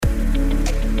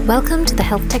Welcome to the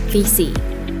healthtech VC.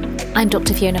 I'm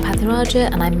Dr. Fiona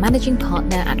Pathiraja and I'm Managing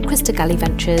Partner at Krista Galley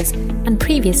Ventures, and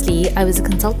previously I was a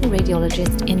consultant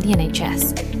radiologist in the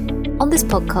NHS. On this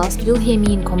podcast, you'll hear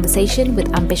me in conversation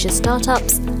with ambitious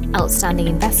startups, outstanding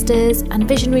investors, and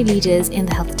visionary leaders in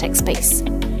the healthtech space.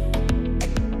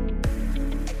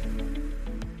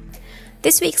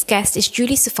 This week's guest is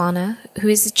Julie Sufana, who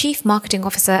is the Chief Marketing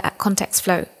Officer at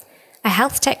contextflow, a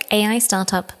healthtech AI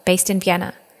startup based in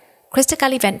Vienna. Krista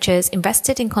Galley Ventures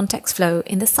invested in contextflow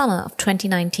in the summer of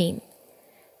 2019.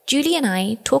 Julie and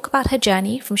I talk about her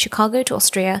journey from Chicago to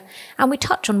Austria, and we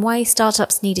touch on why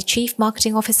startups need a chief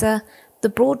marketing officer, the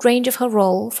broad range of her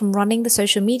role from running the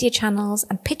social media channels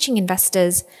and pitching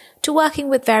investors to working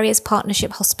with various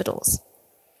partnership hospitals.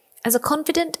 As a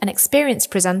confident and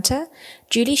experienced presenter,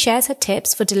 Julie shares her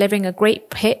tips for delivering a great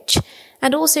pitch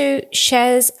and also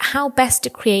shares how best to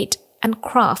create and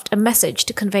craft a message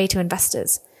to convey to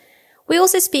investors. We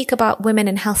also speak about women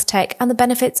in health tech and the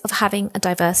benefits of having a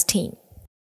diverse team.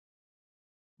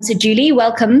 So Julie,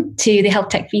 welcome to the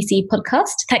healthtech VC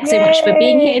podcast. Thanks so much for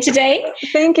being here today.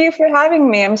 Thank you for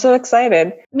having me. I'm so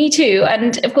excited. Me too.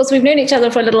 And of course, we've known each other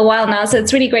for a little while now, so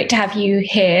it's really great to have you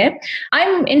here.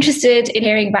 I'm interested in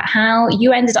hearing about how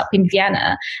you ended up in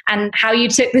Vienna and how you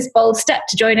took this bold step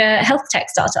to join a health tech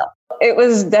startup. It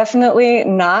was definitely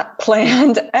not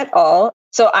planned at all.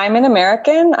 So I'm an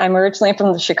American. I'm originally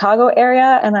from the Chicago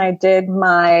area, and I did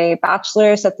my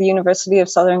bachelor's at the University of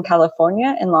Southern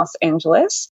California in Los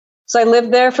Angeles. So I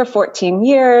lived there for 14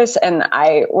 years, and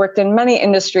I worked in many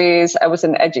industries. I was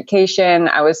in education.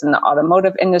 I was in the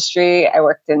automotive industry. I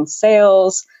worked in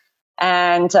sales.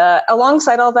 And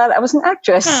alongside all that, I was an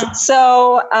actress.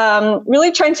 So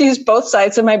really trying to use both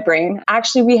sides of my brain.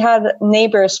 Actually, we had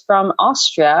neighbors from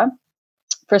Austria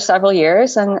for several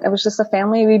years, and it was just a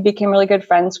family we became really good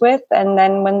friends with. And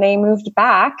then when they moved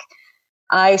back,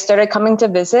 I started coming to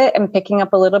visit and picking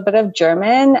up a little bit of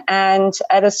German. And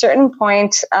at a certain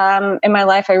point in my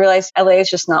life, I realized LA is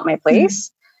just not my place.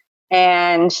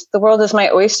 And the world is my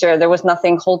oyster. There was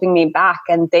nothing holding me back.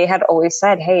 And they had always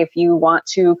said, hey, if you want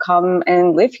to come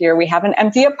and live here, we have an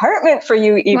empty apartment for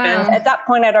you even. Wow. At that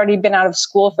point, I'd already been out of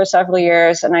school for several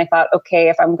years. And I thought, okay,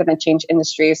 if I'm going to change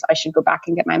industries, I should go back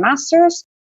and get my master's.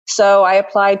 So I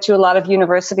applied to a lot of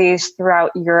universities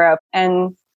throughout Europe,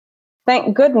 and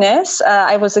thank goodness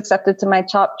I was accepted to my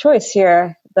top choice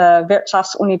here, the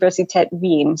Wirtschaftsuniversität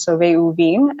Wien, so WU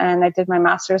Wien, and I did my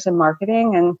master's in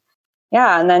marketing,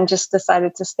 and then just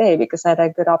decided to stay because I had a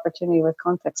good opportunity with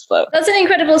contextflow. That's an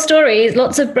incredible story.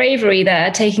 Lots of bravery there,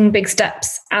 taking big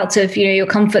steps out of your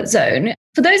comfort zone.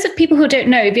 For those of people who don't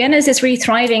know, Vienna is this really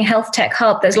thriving health tech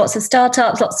hub. There's lots of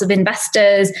startups, lots of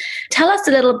investors. Tell us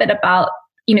a little bit about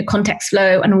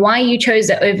contextflow and why you chose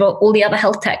it over all the other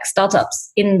health tech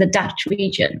startups in the Dutch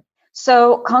region.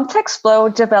 So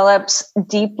contextflow develops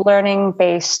deep learning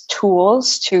based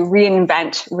tools to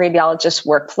reinvent radiologist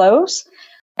workflows.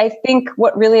 I think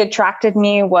what really attracted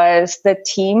me was the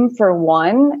team, for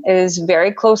one, is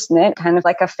very close knit, kind of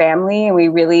like a family. And we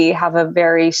really have a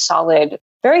very solid,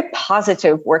 very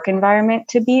positive work environment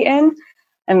to be in.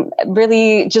 And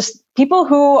really just people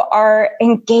who are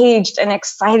engaged and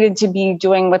excited to be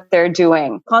doing what they're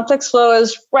doing. contextflow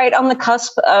is right on the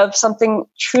cusp of something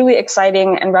truly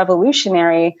exciting and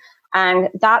revolutionary. And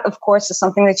that, of course, is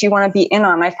something that you want to be in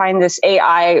on. I find this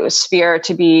AI sphere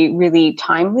to be really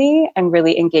timely and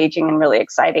really engaging and really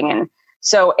exciting. And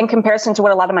so in comparison to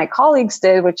what a lot of my colleagues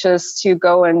did, which is to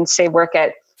go and say work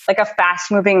at like a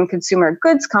fast-moving consumer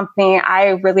goods company, I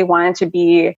really wanted to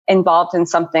be involved in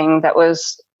something that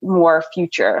was more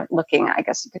future-looking, I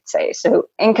guess you could say. So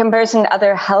in comparison to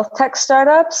other health tech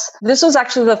startups, this was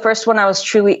actually the first one I was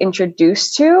truly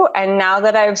introduced to. And now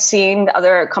that I've seen the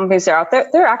other companies that are out there,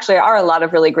 there actually are a lot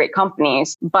of really great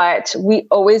companies, but we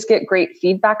always get great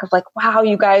feedback of like, wow,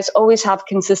 you guys always have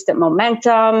consistent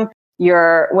momentum.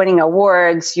 You're winning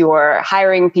awards, you're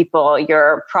hiring people,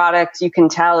 your product, you can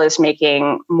tell, is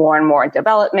making more and more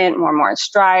development, more and more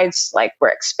strides. Like we're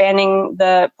expanding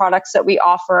the products that we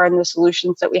offer and the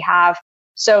solutions that we have.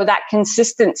 So that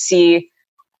consistency,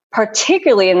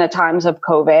 particularly in the times of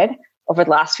COVID over the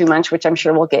last few months, which I'm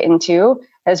sure we'll get into,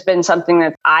 has been something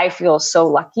that I feel so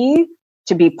lucky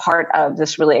to be part of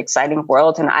this really exciting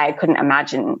world. And I couldn't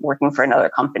imagine working for another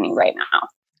company right now.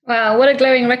 Wow, what a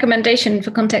glowing recommendation for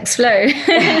contextflow.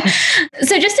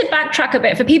 So just to backtrack a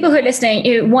bit, for people who are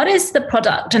listening, what is the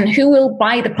product and who will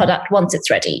buy the product once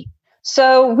it's ready?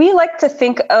 So we like to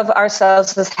think of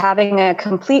ourselves as having a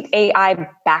complete AI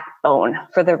backbone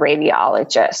for the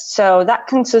radiologist. So that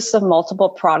consists of multiple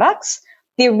products.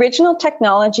 The original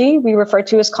technology we refer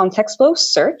to as contextflow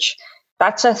search.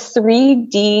 That's a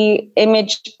 3D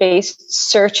image-based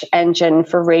search engine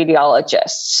for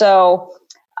radiologists. So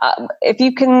if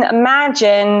you can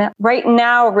imagine, right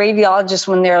now, radiologists,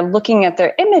 when they're looking at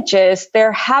their images,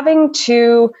 they're having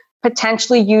to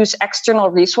potentially use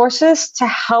external resources to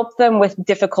help them with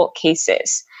difficult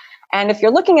cases. And if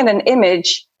you're looking at an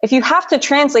image, if you have to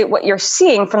translate what you're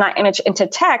seeing from that image into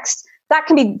text, that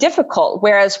can be difficult.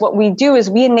 Whereas what we do is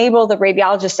we enable the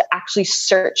radiologist to actually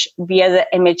search via the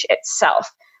image itself.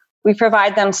 We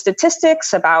provide them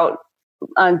statistics about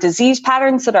disease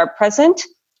patterns that are present.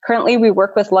 Currently, we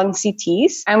work with lung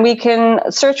CTs, and we can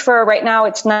search for, right now,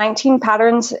 it's 19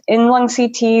 patterns in lung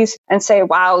CTs and say,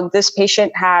 wow, this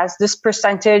patient has this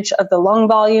percentage of the lung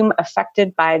volume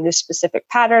affected by this specific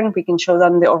pattern. We can show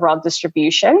them the overall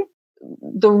distribution.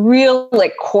 The real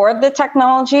core of the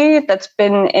technology that's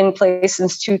been in place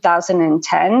since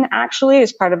 2010, actually,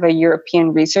 as part of a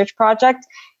European research project,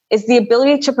 is the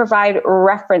ability to provide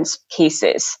reference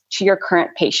cases to your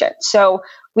current patient. So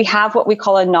we have what we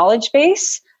call a knowledge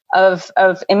base of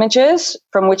images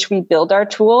from which we build our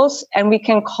tools, and we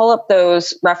can call up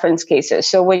those reference cases.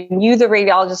 So when you, the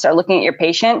radiologist, are looking at your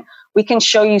patient, we can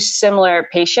show you similar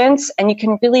patients, and you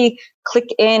can really click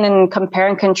in and compare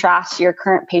and contrast your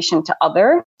current patient to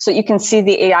other, so you can see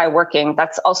the AI working.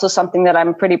 That's also something that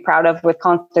I'm pretty proud of with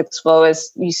contextflow,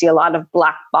 is you see a lot of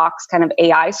black box kind of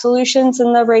AI solutions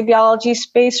in the radiology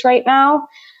space right now.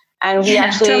 And we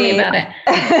actually tell me about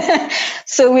it.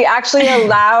 So we actually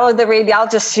allow the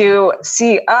radiologist to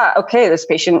see, okay, this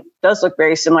patient does look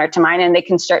very similar to mine, and they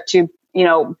can start to,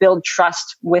 build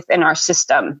trust within our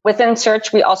system. Within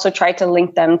search, we also try to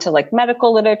link them to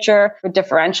medical literature for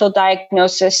differential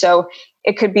diagnosis. So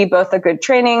it could be both a good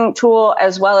training tool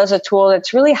as well as a tool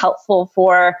that's really helpful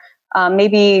for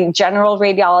maybe general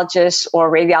radiologists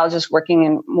or radiologists working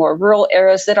in more rural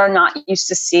areas that are not used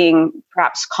to seeing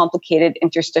perhaps complicated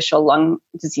interstitial lung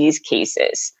disease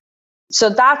cases. So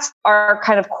that's our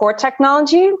kind of core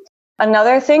technology.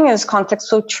 Another thing is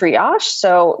contextflow triage.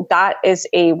 So that is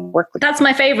a That's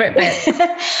my favorite bit.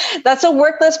 That's a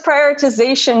worklist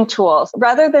prioritization tool.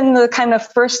 Rather than the kind of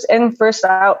first in, first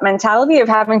out mentality of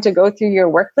having to go through your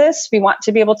work list, we want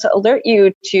to be able to alert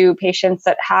you to patients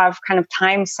that have kind of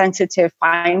time sensitive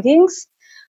findings.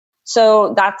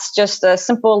 So that's just a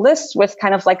simple list with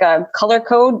kind of like a color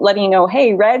code letting you know,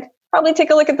 hey, red, probably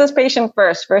take a look at this patient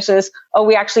first, versus, oh,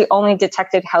 we actually only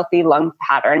detected healthy lung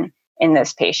pattern in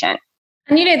this patient.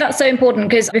 And that's so important,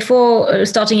 because before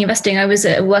starting investing, I was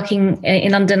working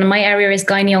in London, and my area is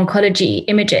gynae oncology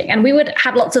imaging. And we would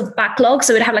have lots of backlogs.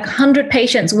 So we'd have 100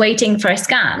 patients waiting for a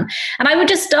scan. And I would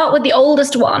just start with the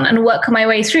oldest one and work my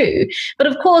way through. But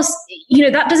of course,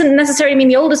 that doesn't necessarily mean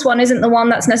the oldest one isn't the one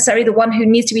that's necessarily the one who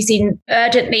needs to be seen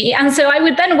urgently. And so I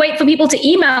would then wait for people to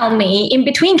email me in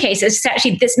between cases to say,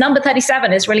 actually, this number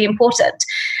 37 is really important.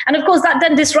 And of course, that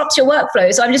then disrupts your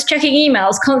workflow. So I'm just checking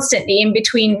emails constantly in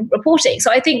between reporting. So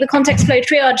I think the contextflow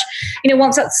triage,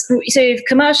 once that's sort of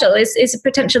commercial, is a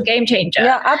potential game changer.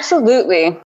 Yeah,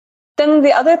 absolutely. Then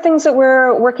the other things that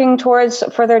we're working towards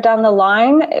further down the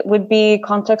line would be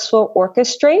contextflow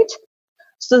orchestrate.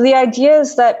 So the idea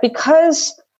is that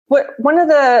because one of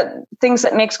the things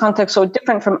that makes contextflow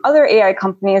different from other AI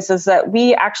companies is that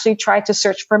we actually try to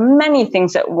search for many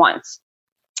things at once.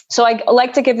 So I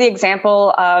like to give the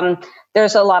example,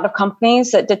 there's a lot of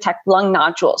companies that detect lung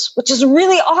nodules, which is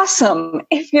really awesome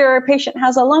if your patient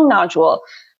has a lung nodule.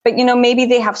 But, maybe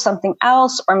they have something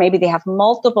else, or maybe they have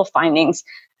multiple findings.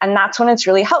 And that's when it's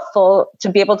really helpful to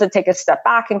be able to take a step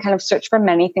back and kind of search for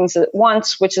many things at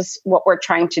once, which is what we're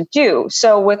trying to do.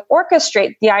 So with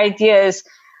Orchestrate, the idea is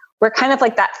we're kind of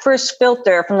like that first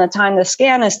filter from the time the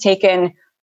scan is taken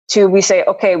to, we say,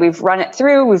 okay, we've run it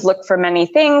through, we've looked for many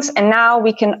things, and now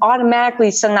we can automatically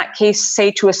send that case,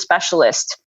 say, to a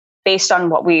specialist based on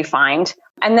what we find.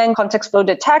 And then contextflow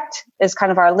detect is kind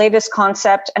of our latest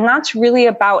concept, and that's really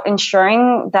about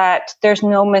ensuring that there's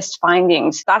no missed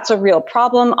findings. That's a real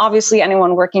problem. Obviously,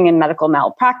 anyone working in medical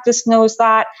malpractice knows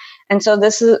that. And so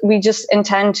we just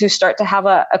intend to start to have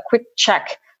a quick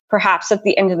check, perhaps at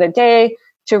the end of the day,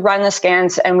 to run the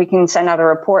scans, and we can send out a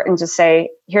report and just say,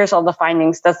 here's all the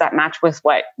findings. Does that match with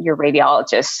what your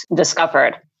radiologist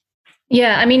discovered?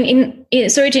 Yeah, I mean,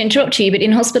 sorry to interrupt you, but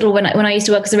in hospital, when I used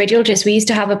to work as a radiologist, we used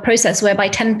to have a process whereby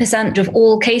 10% of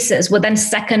all cases were then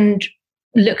second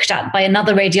looked at by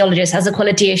another radiologist as a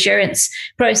quality assurance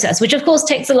process, which of course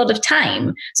takes a lot of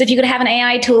time. So if you could have an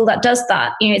AI tool that does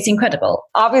that, it's incredible.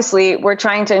 Obviously, we're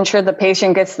trying to ensure the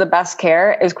patient gets the best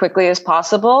care as quickly as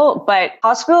possible, but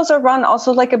hospitals are run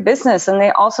also like a business, and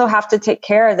they also have to take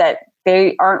care that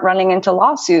they aren't running into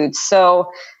lawsuits.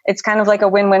 So it's kind of like a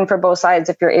win-win for both sides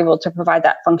if you're able to provide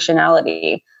that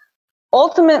functionality.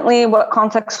 Ultimately, what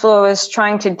contextflow is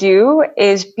trying to do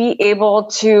is be able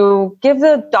to give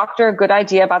the doctor a good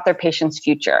idea about their patient's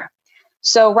future.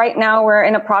 So right now we're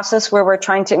in a process where we're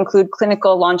trying to include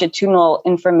clinical longitudinal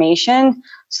information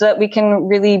so that we can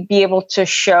really be able to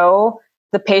show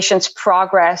the patient's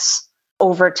progress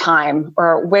over time,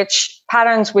 or which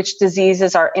patterns, which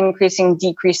diseases are increasing,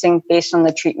 decreasing based on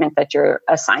the treatment that you're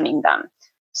assigning them.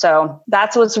 So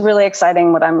that's what's really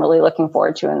exciting, what I'm really looking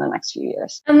forward to in the next few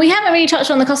years. And we haven't really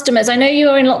touched on the customers. I know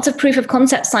you're in lots of proof of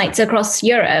concept sites across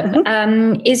Europe.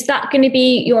 Mm-hmm. Is that going to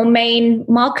be your main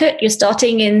market? You're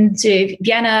starting into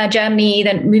Vienna, Germany,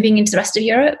 then moving into the rest of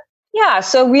Europe? Yeah,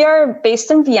 so we are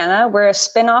based in Vienna. We're a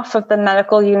spin-off of the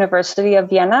Medical University of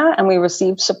Vienna, and we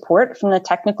received support from the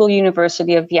Technical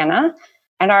University of Vienna.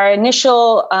 And our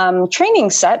initial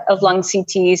training set of lung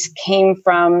CTs came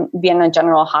from Vienna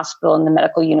General Hospital and the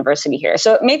Medical University here.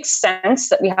 So it makes sense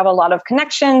that we have a lot of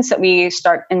connections, that we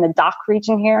start in the DACH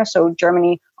region here, so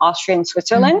Germany, Austria, and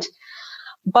Switzerland.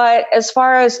 Mm-hmm. But as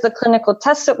far as the clinical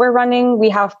tests that we're running, we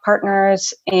have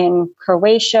partners in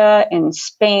Croatia, in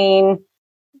Spain,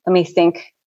 let me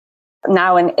think,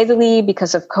 now in Italy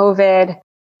because of COVID,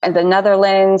 and the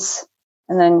Netherlands,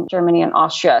 and then Germany and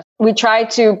Austria. We try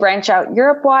to branch out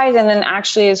Europe-wide, and then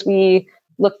actually as we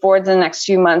look forward to the next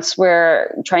few months,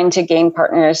 we're trying to gain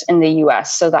partners in the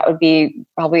US. So that would be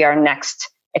probably our next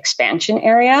expansion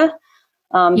area,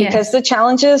 because the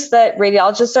challenges that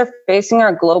radiologists are facing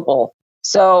are global.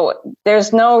 So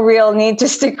there's no real need to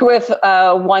stick with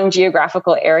one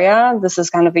geographical area. This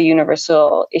is kind of a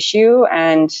universal issue,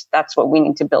 and that's what we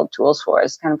need to build tools for,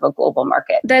 is kind of a global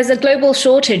market. There's a global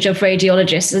shortage of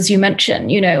radiologists, as you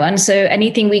mentioned, and so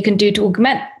anything we can do to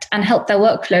augment and help their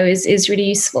workflow is really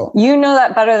useful. You know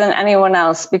that better than anyone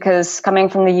else, because coming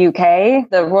from the UK,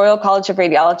 the Royal College of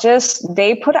Radiologists,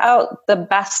 they put out the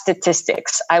best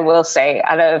statistics, I will say,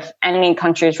 out of any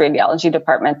country's radiology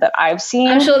department that I've seen.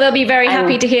 I'm sure they'll be very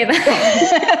happy to hear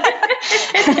that.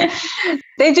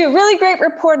 They do really great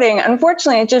reporting.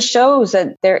 Unfortunately, it just shows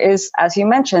that there is, as you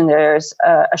mentioned, there's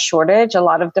a shortage. A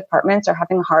lot of departments are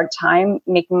having a hard time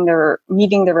meeting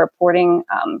the reporting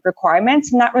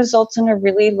requirements, and that results in a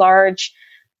really large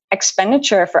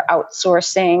expenditure for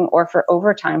outsourcing or for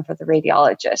overtime for the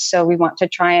radiologist. So we want to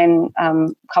try and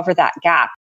cover that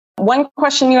gap. One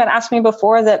question you had asked me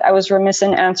before that I was remiss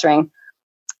in answering,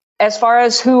 as far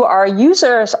as who our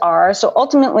users are, so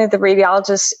ultimately the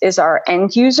radiologist is our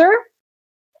end user.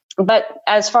 But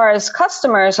as far as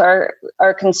customers are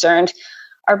concerned,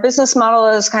 our business model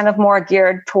is kind of more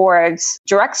geared towards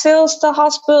direct sales to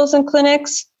hospitals and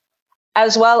clinics,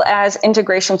 as well as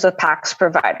integrations with PACS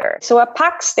providers. So a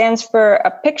PACS stands for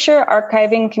a Picture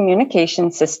Archiving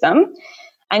Communication System.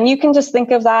 And you can just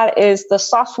think of that as the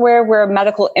software where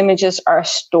medical images are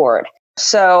stored.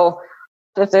 So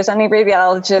if there's any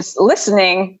radiologists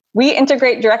listening, we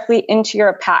integrate directly into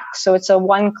your PACS. So it's a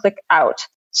one-click out.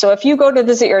 So if you go to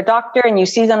visit your doctor and you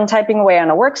see them typing away on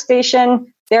a workstation,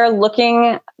 they're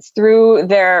looking through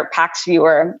their PACS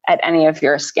viewer at any of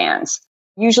your scans.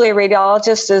 Usually a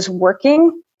radiologist is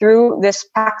working through this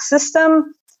PACS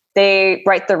system. They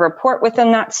write the report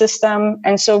within that system.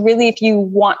 And so really, if you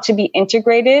want to be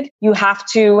integrated, you have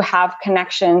to have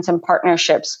connections and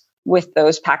partnerships with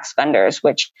those PACS vendors,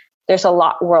 which there's a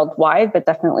lot worldwide, but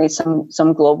definitely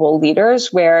some global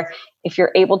leaders where if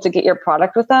you're able to get your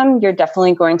product with them, you're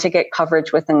definitely going to get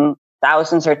coverage within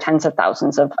thousands or tens of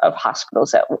thousands of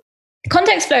hospitals.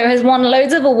 contextflow has won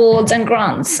loads of awards and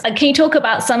grants. Can you talk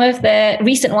about some of the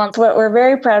recent ones? What we're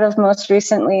very proud of most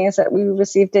recently is that we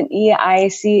received an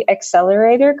EIC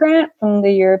Accelerator grant from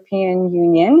the European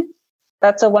Union.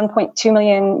 That's a 1.2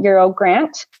 million euro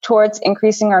grant towards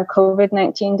increasing our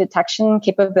COVID-19 detection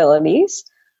capabilities.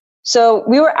 So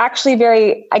we were actually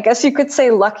very, I guess you could say,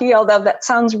 lucky, although that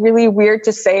sounds really weird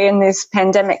to say in these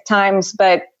pandemic times,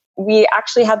 but we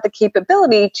actually had the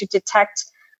capability to detect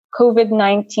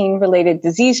COVID-19 related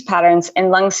disease patterns in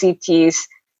lung CTs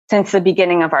since the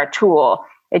beginning of our tool.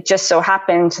 It just so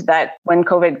happened that when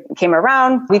COVID came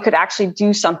around, we could actually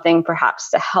do something perhaps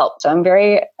to help. So I'm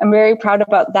very proud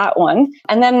about that one.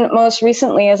 And then most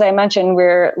recently, as I mentioned,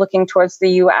 we're looking towards the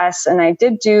US, and I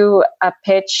did do a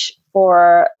pitch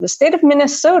for the state of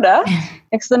Minnesota,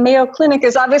 because the Mayo Clinic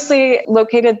is obviously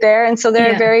located there. And so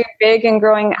they're a very big and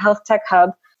growing health tech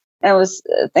hub. And I was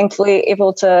thankfully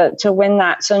able to win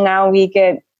that. So now we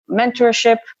get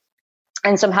mentorship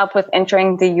and some help with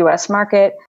entering the US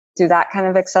market through that kind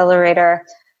of accelerator.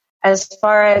 As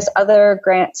far as other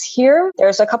grants here,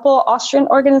 there's a couple Austrian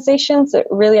organizations that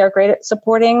really are great at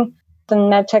supporting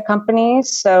and medtech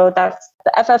companies. So that's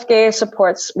the FFG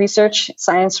supports research,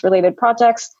 science-related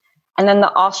projects. And then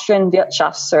the Austrian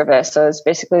Wirtschaftsservice, so it's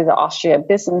basically the Austria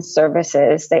Business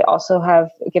Services. They also have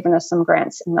given us some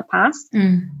grants in the past.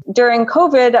 During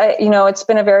COVID, it's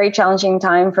been a very challenging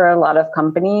time for a lot of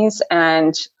companies.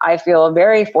 And I feel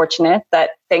very fortunate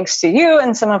that thanks to you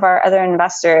and some of our other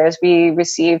investors, we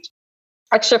received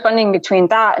extra funding between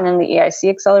that and then the EIC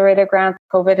Accelerator grant.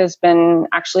 COVID has been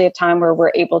actually a time where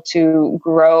we're able to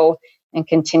grow and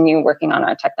continue working on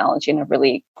our technology in a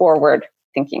really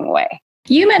forward-thinking way.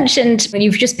 You mentioned when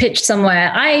you've just pitched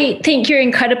somewhere, I think you're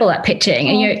incredible at pitching,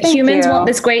 and humans want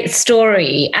this great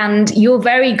story, and you're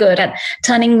very good at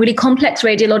turning really complex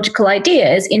radiological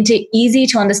ideas into easy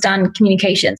to understand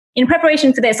communications. In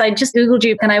preparation for this, I just Googled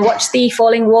you and I watched the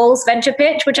Falling Walls venture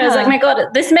pitch, which I was like, my God,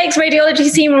 this makes radiology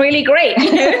seem really great.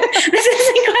 This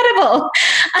is incredible.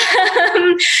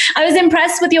 I was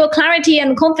impressed with your clarity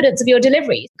and confidence of your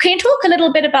delivery. Can you talk a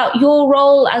little bit about your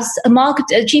role as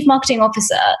a chief marketing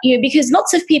officer? Because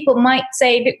lots of people might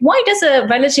say, why does a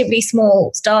relatively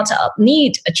small startup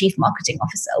need a chief marketing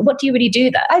officer? What do you really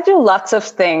do there? I do lots of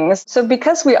things. So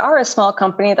because we are a small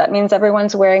company, that means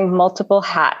everyone's wearing multiple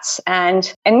hats.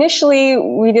 And initially,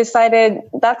 we decided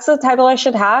that's the title I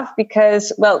should have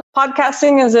because,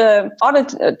 podcasting is an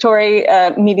auditory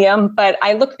medium, but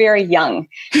I look very young.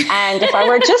 And if I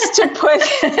were just to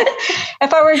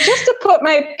put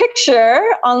my picture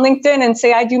on LinkedIn and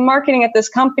say I do marketing at this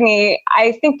company,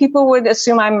 I think people would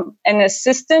assume I'm an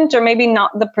assistant or maybe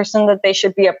not the person that they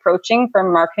should be approaching for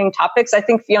marketing topics. I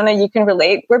think, Fiona, you can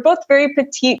relate. We're both very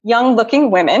petite,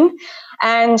 young-looking women.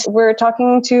 And we're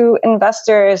talking to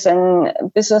investors and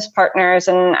business partners,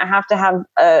 and I have to have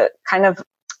a kind of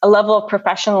a level of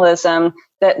professionalism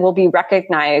that will be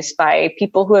recognized by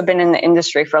people who have been in the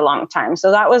industry for a long time. So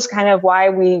that was kind of why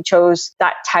we chose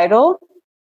that title.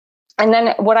 And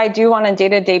then what I do on a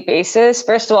day-to-day basis,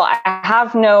 first of all, I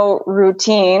have no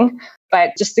routine,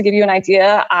 but just to give you an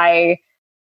idea, I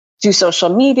do social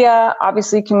media,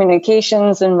 obviously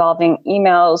communications involving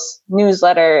emails,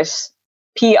 newsletters,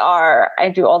 PR. I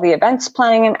do all the events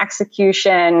planning and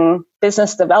execution,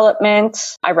 business development.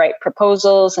 I write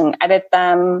proposals and edit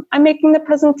them. I'm making the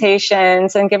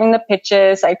presentations and giving the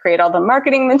pitches. I create all the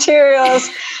marketing materials.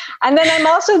 And then I'm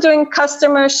also doing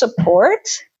customer support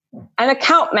and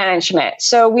account management.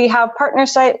 So we have partner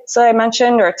sites that I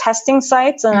mentioned or testing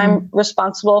sites, and I'm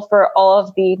responsible for all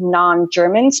of the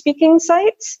non-German speaking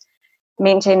sites,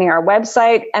 maintaining our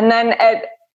website. And then at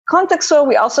contextflow,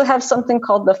 we also have something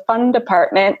called the fun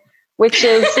department, which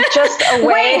is just a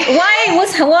way.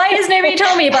 Why has nobody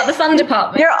told me about the fun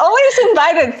department? You're always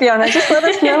invited, Fiona. Just let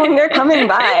us know when you're coming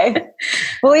by.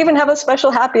 We'll even have a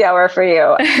special happy hour for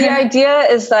you. The idea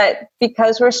is that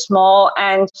because we're small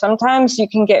and sometimes you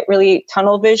can get really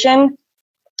tunnel vision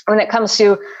when it comes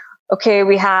to, okay,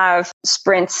 we have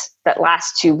sprints that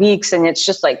last 2 weeks and it's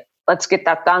just like, let's get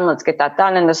that done.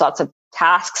 And there's lots of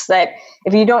tasks that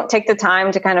if you don't take the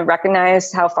time to kind of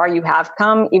recognize how far you have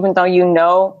come, even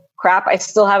though crap, I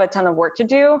still have a ton of work to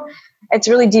do, it's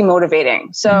really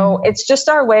demotivating. So it's just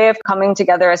our way of coming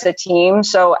together as a team.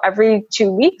 So every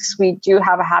 2 weeks, we do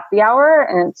have a happy hour,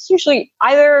 and it's usually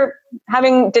either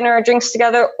having dinner or drinks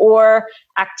together or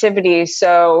activities.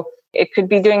 So it could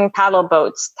be doing paddle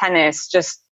boats, tennis,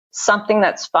 just something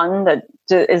that's fun that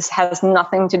has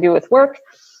nothing to do with work.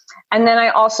 And then I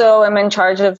also am in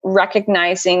charge of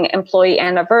recognizing employee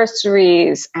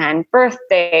anniversaries and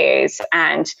birthdays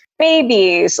and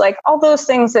babies, like all those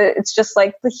things that it's just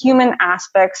like the human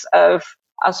aspects of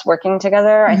us working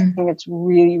together. I think it's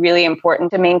really, really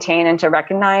important to maintain and to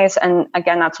recognize. And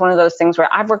again, that's one of those things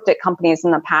where I've worked at companies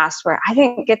in the past where I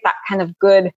didn't get that kind of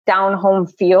good down home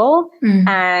feel.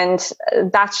 And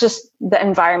that's just the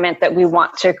environment that we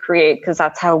want to create because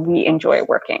that's how we enjoy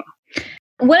working.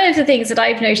 One of the things that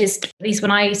I've noticed, at least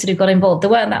when I sort of got involved, there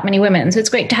weren't that many women. So it's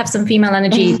great to have some female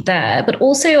energy there. But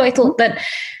also I thought that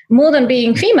more than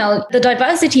being female, the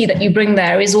diversity that you bring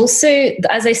there is also,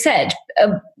 as I said,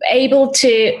 able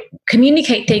to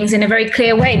communicate things in a very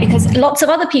clear way, because lots of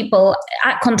other people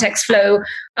at contextflow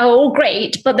are all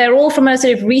great, but they're all from a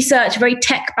sort of research, very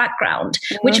tech background,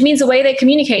 which means the way they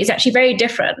communicate is actually very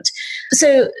different.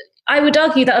 So I would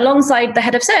argue that alongside the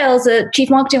head of sales, a chief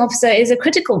marketing officer is a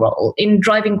critical role in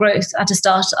driving growth at a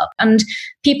startup. And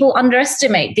people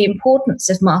underestimate the importance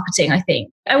of marketing, I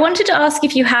think. I wanted to ask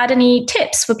if you had any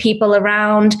tips for people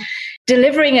around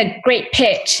delivering a great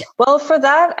pitch? Well, for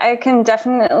that, I can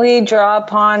definitely draw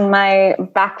upon my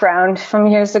background from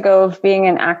years ago of being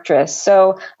an actress.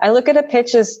 So I look at a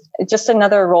pitch as just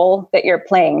another role that you're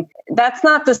playing. That's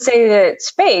not to say that it's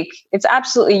fake. It's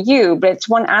absolutely you, but it's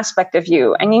one aspect of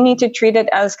you. And you need to treat it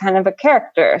as kind of a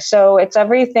character. So it's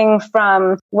everything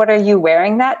from what are you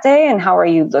wearing that day and how are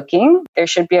you looking? There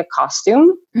should be a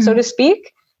costume, so to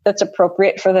speak, that's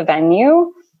appropriate for the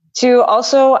venue. To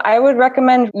also, I would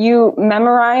recommend you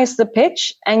memorize the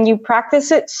pitch and you practice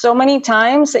it so many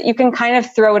times that you can kind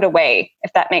of throw it away,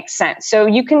 if that makes sense. So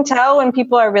you can tell when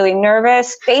people are really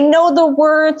nervous, they know the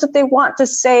words that they want to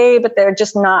say, but they're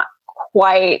just not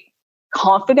quite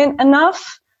confident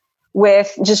enough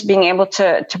with just being able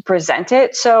to present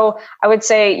it. So I would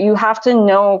say you have to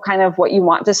know kind of what you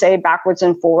want to say backwards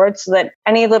and forwards so that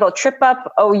any little trip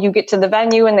up, you get to the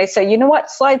venue and they say, you know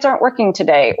what, slides aren't working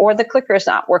today, or the clicker's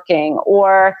not working,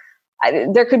 or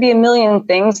there could be a million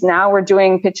things. Now we're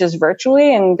doing pitches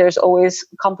virtually and there's always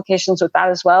complications with that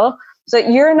as well. So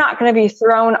you're not going to be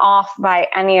thrown off by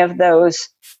any of those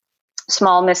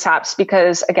small mishaps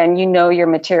because, again, you know your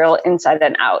material inside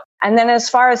and out. And then as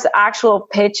far as the actual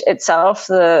pitch itself,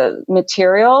 the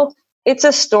material, it's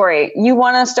a story. You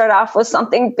want to start off with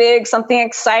something big, something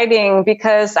exciting,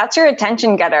 because that's your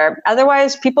attention getter.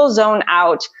 Otherwise, people zone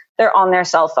out. They're on their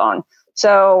cell phone.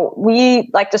 So we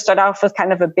like to start off with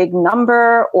kind of a big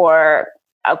number or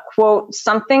a quote,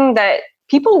 something that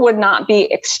people would not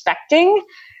be expecting.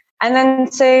 And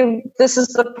then say, this is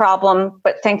the problem,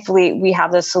 but thankfully we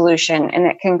have the solution, and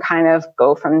it can kind of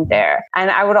go from there. And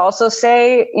I would also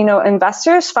say,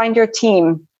 investors, find your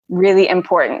team really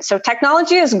important. So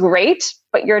technology is great,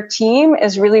 but your team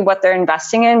is really what they're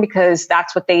investing in because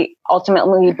that's what they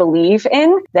ultimately believe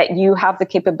in, that you have the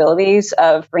capabilities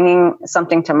of bringing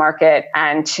something to market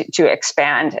and to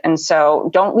expand. And so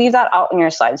don't leave that out in your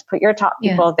slides. Put your top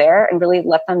people there and really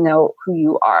let them know who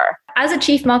you are. As a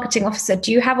chief marketing officer,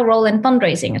 do you have a role in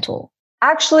fundraising at all?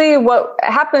 Actually, what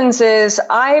happens is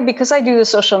because I do the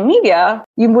social media,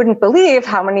 you wouldn't believe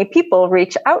how many people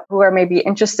reach out who are maybe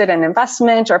interested in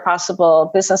investment or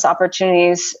possible business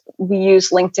opportunities. We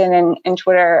use LinkedIn and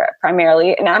Twitter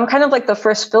primarily. And I'm kind of like the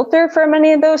first filter for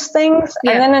many of those things.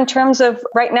 Yeah. And then in terms of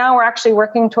right now, we're actually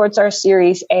working towards our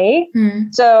Series A.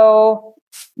 So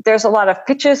there's a lot of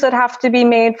pitches that have to be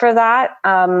made for that.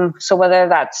 So whether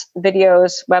that's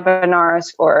videos,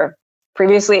 webinars, or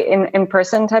previously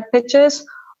in-person type pitches,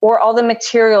 or all the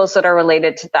materials that are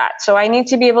related to that. So I need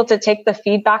to be able to take the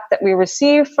feedback that we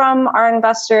receive from our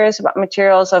investors about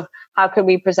materials of how could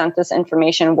we present this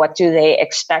information? What do they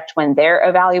expect when they're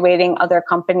evaluating other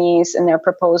companies and their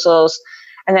proposals?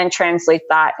 And then translate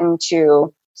that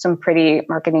into some pretty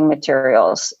marketing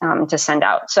materials to send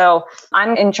out. So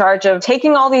I'm in charge of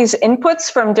taking all these inputs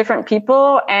from different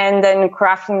people and then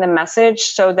crafting the message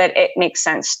so that it makes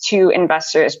sense to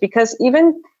investors, because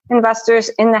even investors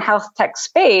in the health tech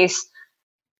space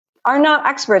are not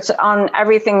experts on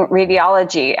everything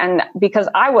radiology. And because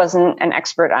I wasn't an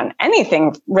expert on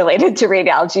anything related to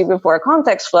radiology before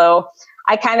contextflow,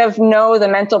 I kind of know the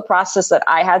mental process that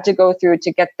I had to go through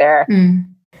to get there.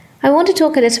 I want to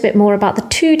talk a little bit more about the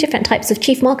two different types of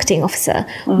chief marketing officer.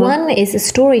 One is a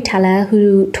storyteller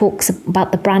who talks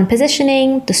about the brand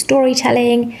positioning, the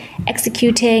storytelling,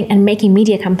 executing, and making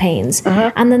media campaigns.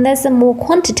 And then there's the more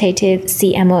quantitative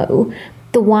CMO,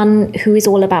 the one who is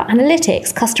all about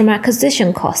analytics, customer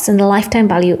acquisition costs, and the lifetime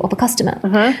value of a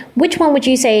customer. Which one would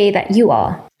you say that you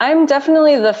are? I'm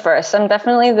definitely the first. I'm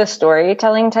definitely the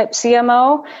storytelling type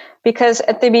CMO, because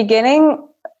at the beginning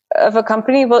of a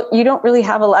company, well, you don't really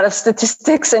have a lot of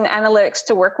statistics and analytics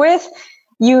to work with.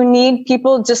 You need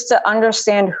people just to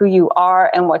understand who you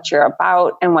are and what you're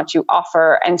about and what you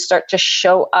offer, and start to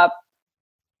show up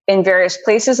in various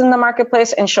places in the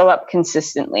marketplace and show up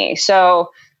consistently. So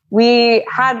we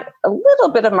had a little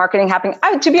bit of marketing happening.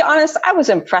 To be honest, I was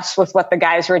impressed with what the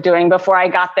guys were doing before I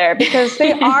got there, because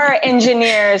they are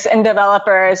engineers and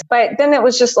developers. But then it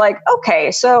was just like, okay,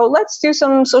 so let's do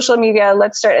some social media.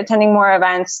 Let's start attending more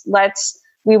events.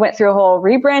 We went through a whole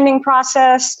rebranding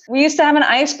process. We used to have an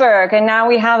iceberg, and now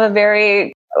we have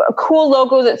a cool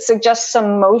logo that suggests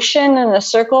some motion in a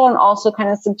circle and also kind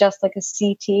of suggests like a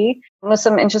CT with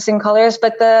some interesting colors.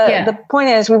 But the point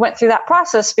is, we went through that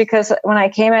process because when I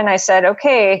came in, I said,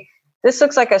 okay, this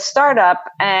looks like a startup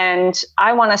and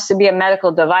I want us to be a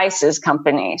medical devices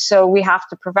company. So we have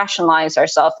to professionalize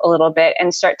ourselves a little bit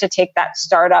and start to take that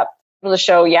startup to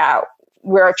show,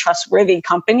 we're a trustworthy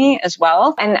company as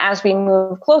well. And as we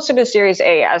move closer to Series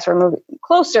A, as we're moving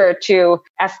closer to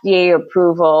FDA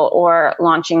approval or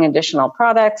launching additional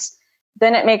products,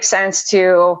 then it makes sense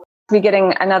to be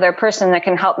getting another person that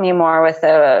can help me more with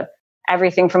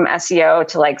everything from SEO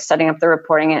to like setting up the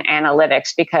reporting and analytics,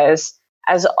 because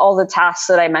as all the tasks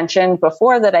that I mentioned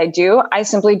before that I do, I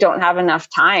simply don't have enough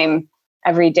time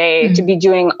every day to be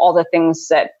doing all the things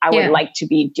that I would like to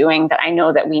be doing, that I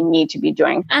know that we need to be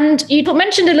doing. And you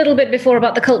mentioned a little bit before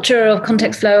about the culture of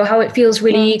contextflow, how it feels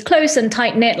really close and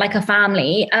tight-knit like a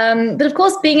family. But of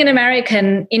course, being an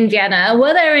American in Vienna,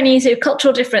 were there any sort of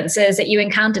cultural differences that you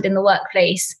encountered in the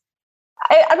workplace?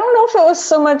 I don't know if it was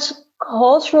so much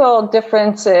cultural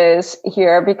differences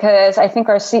here, because I think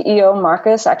our CEO,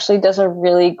 Marcus, actually does a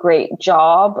really great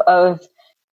job of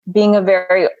being a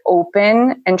very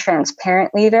open and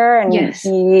transparent leader. And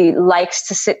he likes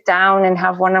to sit down and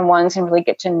have one-on-ones and really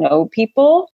get to know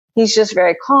people. He's just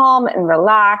very calm and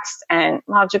relaxed and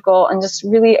logical and just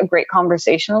really a great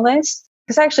conversationalist.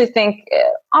 Because I actually think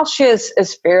Austria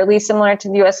is fairly similar to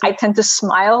the US. I tend to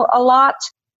smile a lot.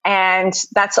 And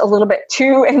that's a little bit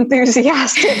too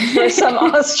enthusiastic for some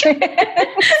Austrians.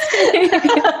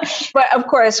 But of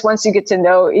course, once you get to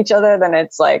know each other, then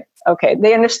it's like, okay,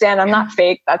 they understand I'm not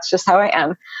fake. That's just how I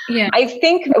am. Yeah. I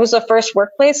think it was the first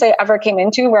workplace I ever came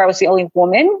into where I was the only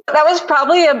woman. That was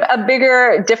probably a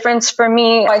bigger difference for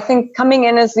me. I think coming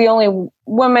in as the only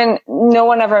woman, no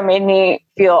one ever made me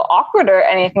feel awkward or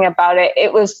anything about it.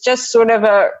 It was just sort of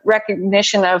a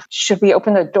recognition of, should we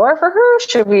open the door for her?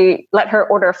 Should we let her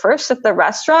order first at the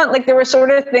restaurant? Like there were sort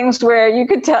of things where you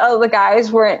could tell the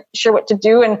guys weren't sure what to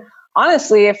do. And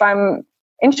honestly, if I'm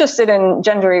interested in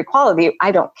gender equality,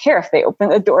 I don't care if they open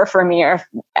the door for me or if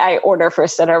I order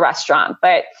first at a restaurant.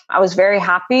 But I was very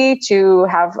happy to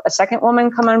have a second woman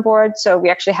come on board. So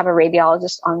we actually have a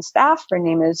radiologist on staff. Her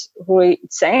name is Hui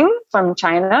Tseng from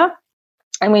China.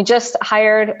 And we just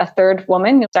hired a third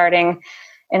woman starting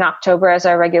in October as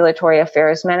our regulatory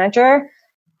affairs manager.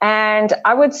 And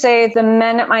I would say the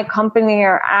men at my company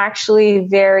are actually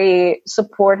very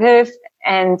supportive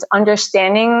and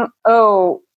understanding.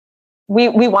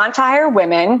 We want to hire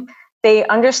women. They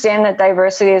understand that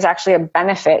diversity is actually a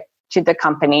benefit to the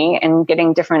company, and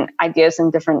getting different ideas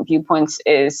and different viewpoints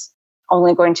is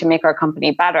only going to make our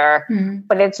company better.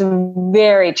 But it's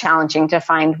very challenging to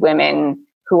find women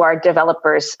who are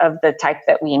developers of the type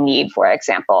that we need, for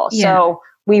example. So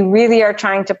we really are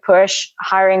trying to push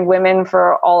hiring women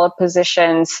for all the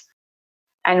positions.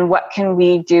 And what can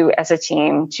we do as a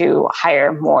team to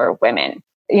hire more women?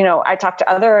 You know, I talked to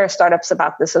other startups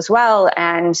about this as well,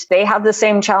 and they have the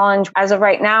same challenge. As of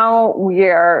right now, we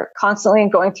are constantly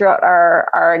going throughout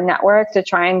our network to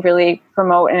try and really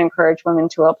promote and encourage women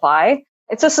to apply.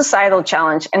 It's a societal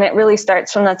challenge, and it really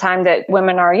starts from the time that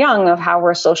women are young, of how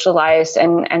we're socialized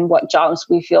and what jobs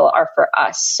we feel are for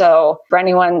us. So for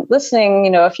anyone listening,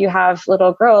 you know, if you have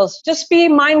little girls, just be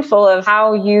mindful of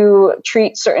how you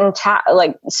treat certain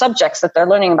like subjects that they're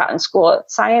learning about in school.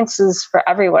 Science is for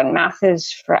everyone. Math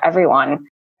is for everyone.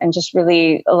 And just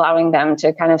really allowing them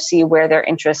to kind of see where their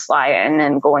interests lie and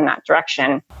then go in that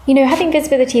direction. You know, having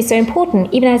visibility is so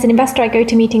important. Even as an investor, I go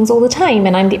to meetings all the time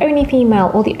and I'm the only female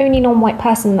or the only non-white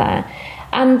person there.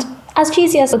 And as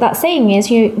cheesy as that saying is,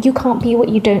 you can't be what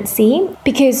you don't see,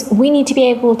 because we need to be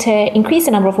able to increase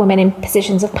the number of women in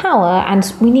positions of power,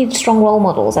 and we need strong role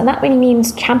models. And that really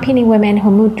means championing women who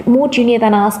are more junior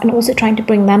than us and also trying to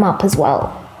bring them up as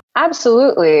well.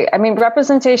 Absolutely. I mean,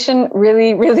 representation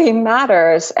really, really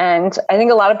matters. And I think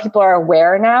a lot of people are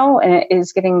aware now, and it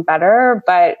is getting better,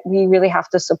 but we really have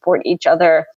to support each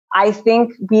other. I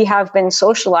think we have been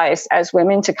socialized as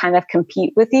women to kind of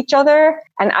compete with each other.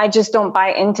 And I just don't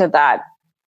buy into that.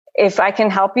 If I can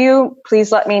help you,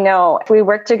 please let me know. If we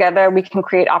work together, we can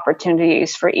create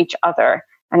opportunities for each other.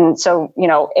 And so, you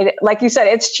know, like you said,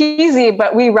 it's cheesy,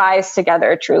 but we rise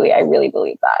together. Truly, I really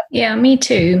believe that. Yeah, me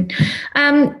too.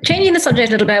 Changing the subject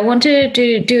a little bit, I want to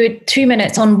do 2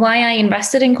 minutes on why I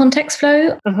invested in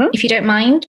contextflow, if you don't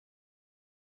mind.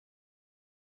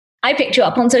 I picked you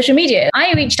up on social media.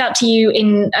 I reached out to you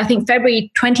in, I think,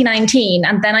 February 2019,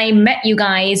 and then I met you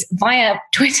guys via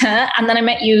Twitter, and then I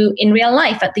met you in real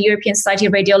life at the European Society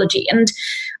of Radiology. And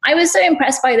I was so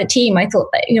impressed by the team. I thought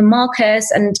that, you know,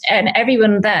 Marcus and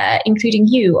everyone there, including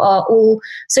you, are all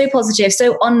so positive,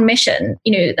 so on mission,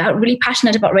 you know, are really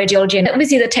passionate about radiology. And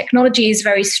obviously the technology is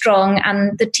very strong,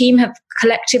 and the team have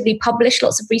collectively published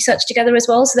lots of research together as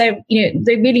well. So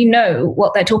they really know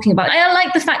what they're talking about. I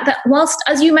like the fact that whilst,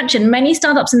 as you mentioned, many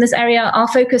startups in this area are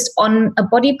focused on a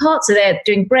body part, so they're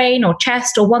doing brain or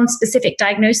chest or one specific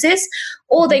diagnosis,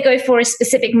 or they go for a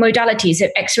specific modality, so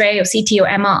X-ray or CT or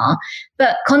MR.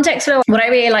 But contextflow, what I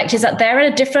really liked is that they're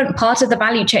at a different part of the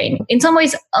value chain, in some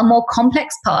ways a more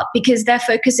complex part, because they're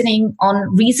focusing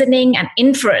on reasoning and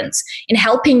inference in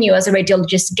helping you as a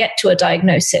radiologist get to a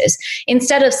diagnosis,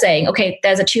 instead of saying, okay,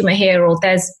 there's a tumor here, or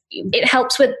it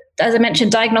helps with, as I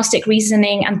mentioned, diagnostic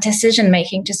reasoning and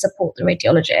decision-making to support the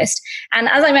radiologist. And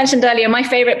as I mentioned earlier, my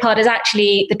favorite part is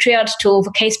actually the triage tool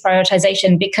for case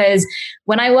prioritization, because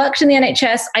when I worked in the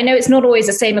NHS, I know it's not always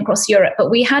the same across Europe, but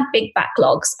we had big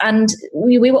backlogs, and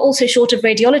we were also short of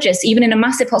radiologists, even in a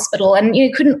massive hospital, and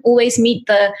you couldn't always meet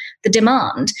the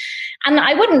demand. And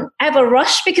I wouldn't ever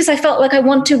rush, because I felt like I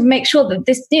want to make sure that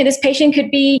this patient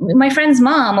could be my friend's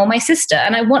mom or my sister,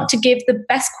 and I want to give the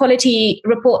best quality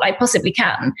report I possibly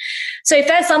can. So if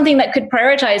there's something that could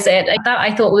prioritize it, that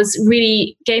I thought was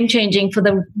really game-changing for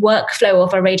the workflow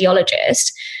of a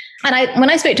radiologist. And when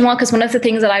I spoke to Marcus, one of the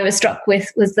things that I was struck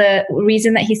with was the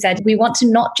reason that he said, we want to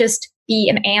not just be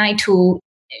an AI tool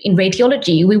in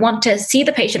radiology. We want to see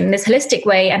the patient in this holistic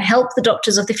way and help the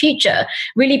doctors of the future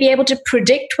really be able to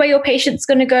predict where your patient's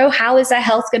going to go, how is their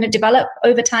health going to develop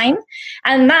over time.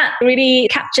 And that really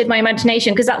captured my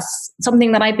imagination, because that's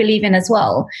something that I believe in as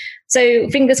well. So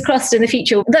fingers crossed in the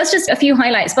future. That's just a few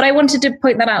highlights, but I wanted to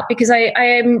point that out because I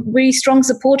am a really strong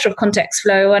supporter of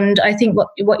contextflow, and I think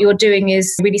what you're doing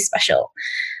is really special.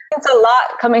 It's a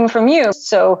lot coming from you.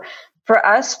 So for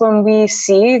us, when we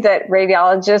see that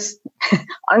radiologists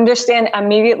understand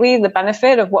immediately the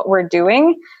benefit of what we're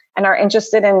doing and are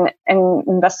interested in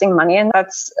investing money in,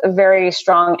 that's a very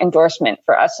strong endorsement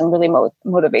for us and really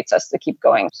motivates us to keep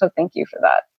going. So thank you for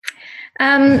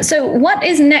that. So what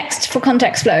is next for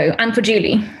contextflow and for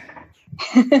Julie?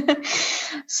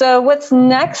 So what's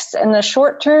next in the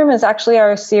short term is actually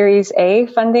our Series A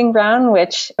funding round,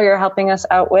 which you're helping us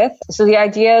out with. So the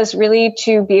idea is really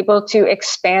to be able to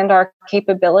expand our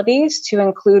capabilities to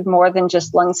include more than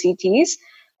just lung CTs,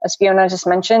 as Fiona just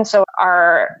mentioned. So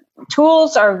our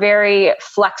tools are very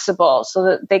flexible so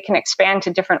that they can expand to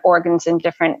different organs and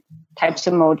different types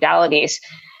of modalities.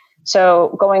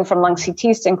 So going from lung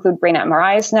CTs to include brain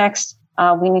MRIs next.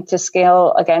 We need to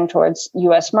scale again towards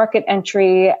US market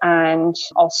entry and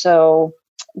also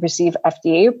receive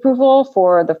FDA approval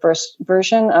for the first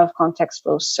version of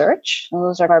contextflow search. And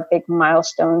those are our big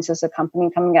milestones as a company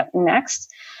coming up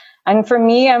next. And for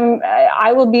me,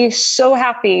 I will be so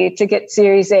happy to get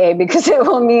Series A, because it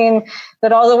will mean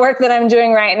that all the work that I'm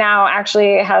doing right now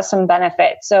actually has some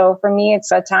benefit. So for me,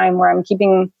 it's a time where I'm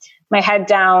keeping my head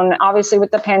down. Obviously,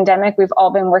 with the pandemic, we've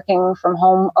all been working from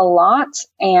home a lot,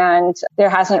 and there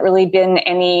hasn't really been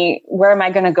any, where am I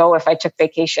going to go if I took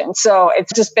vacation? So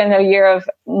it's just been a year of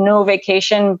no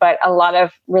vacation, but a lot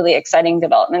of really exciting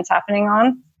developments happening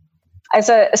on. As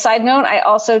a side note, I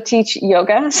also teach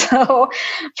yoga. So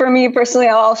for me personally,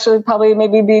 I'll also probably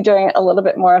maybe be doing a little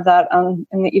bit more of that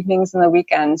in the evenings and the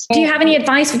weekends. Do you have any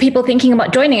advice for people thinking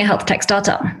about joining a health tech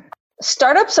startup?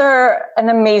 Startups are an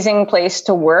amazing place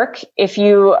to work if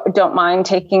you don't mind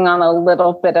taking on a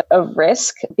little bit of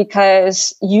risk,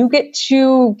 because you get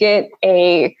to get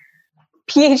a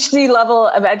PhD level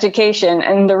of education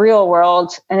in the real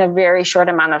world in a very short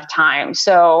amount of time.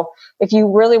 So if you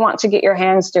really want to get your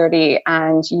hands dirty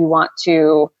and you want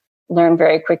to learn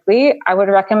very quickly, I would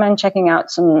recommend checking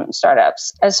out some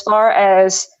startups. As far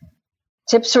as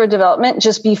tips for development,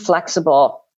 just be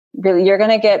flexible. Really, you're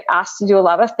going to get asked to do a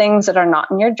lot of things that are not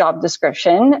in your job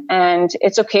description. And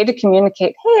it's okay to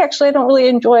communicate, hey, actually, I don't really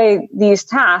enjoy these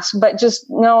tasks, but just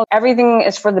know everything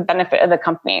is for the benefit of the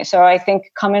company. So I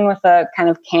think come in with a kind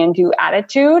of can-do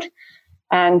attitude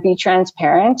and be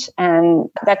transparent. And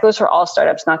that goes for all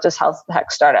startups, not just health tech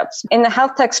startups. In the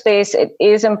health tech space, it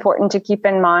is important to keep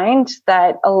in mind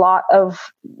that a lot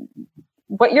of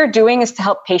what you're doing is to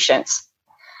help patients.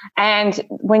 And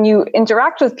when you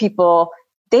interact with people,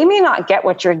 they may not get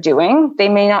what you're doing. They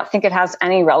may not think it has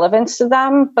any relevance to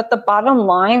them. But the bottom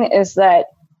line is that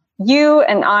you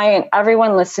and I and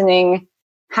everyone listening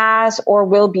has or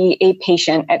will be a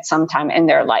patient at some time in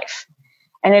their life.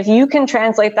 And if you can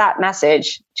translate that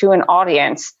message to an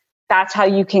audience, that's how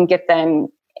you can get them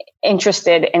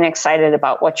interested and excited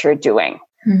about what you're doing.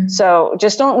 Mm-hmm. So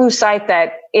just don't lose sight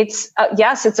that it's,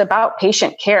 yes, it's about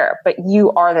patient care, but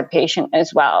you are the patient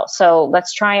as well. So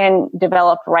let's try and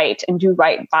develop right and do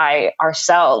right by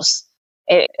ourselves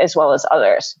as well as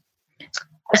others.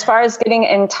 As far as getting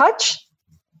in touch,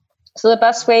 so the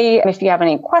best way, if you have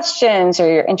any questions or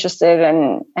you're interested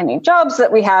in any jobs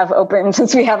that we have open,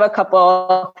 since we have a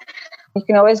couple, you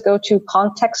can always go to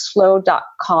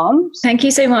contextflow.com. Thank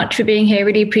you so much for being here.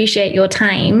 Really appreciate your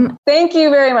time. Thank you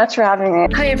very much for having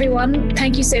me. Hi, everyone.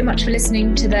 Thank you so much for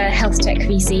listening to the Health Tech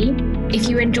VC. If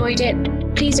you enjoyed it,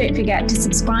 please don't forget to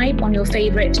subscribe on your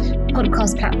favorite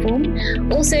podcast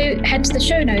platform. Also, head to the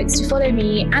show notes to follow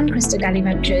me and Krista Galli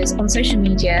Ventures on social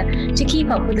media to keep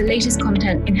up with the latest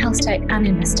content in health tech and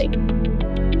investing.